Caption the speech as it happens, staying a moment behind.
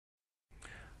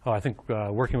Oh, I think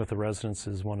working with the residents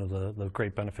is one of the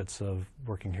great benefits of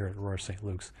working here at Aurora St.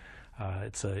 Luke's.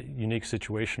 It's a unique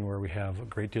situation where we have a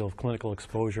great deal of clinical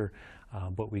exposure,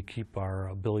 but we keep our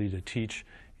ability to teach.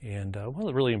 And one of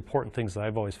the really important things that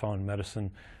I've always found in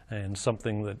medicine, and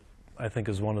something that I think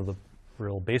is one of the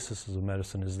real bases of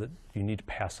medicine, is that you need to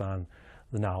pass on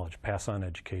the knowledge, pass on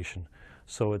education.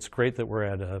 So it's great that we're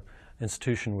at an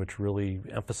institution which really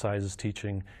emphasizes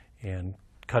teaching and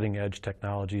cutting edge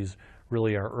technologies,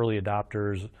 really are early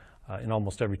adopters in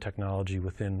almost every technology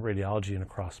within radiology and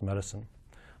across medicine.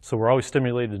 So we're always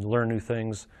stimulated to learn new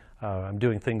things. I'm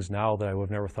doing things now that I would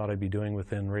have never thought I'd be doing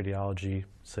within radiology,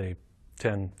 say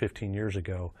 10, 15 years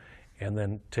ago. And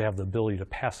then to have the ability to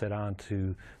pass it on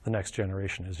to the next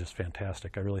generation is just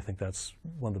fantastic. I really think that's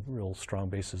one of the real strong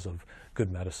bases of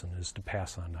good medicine, is to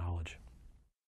pass on knowledge.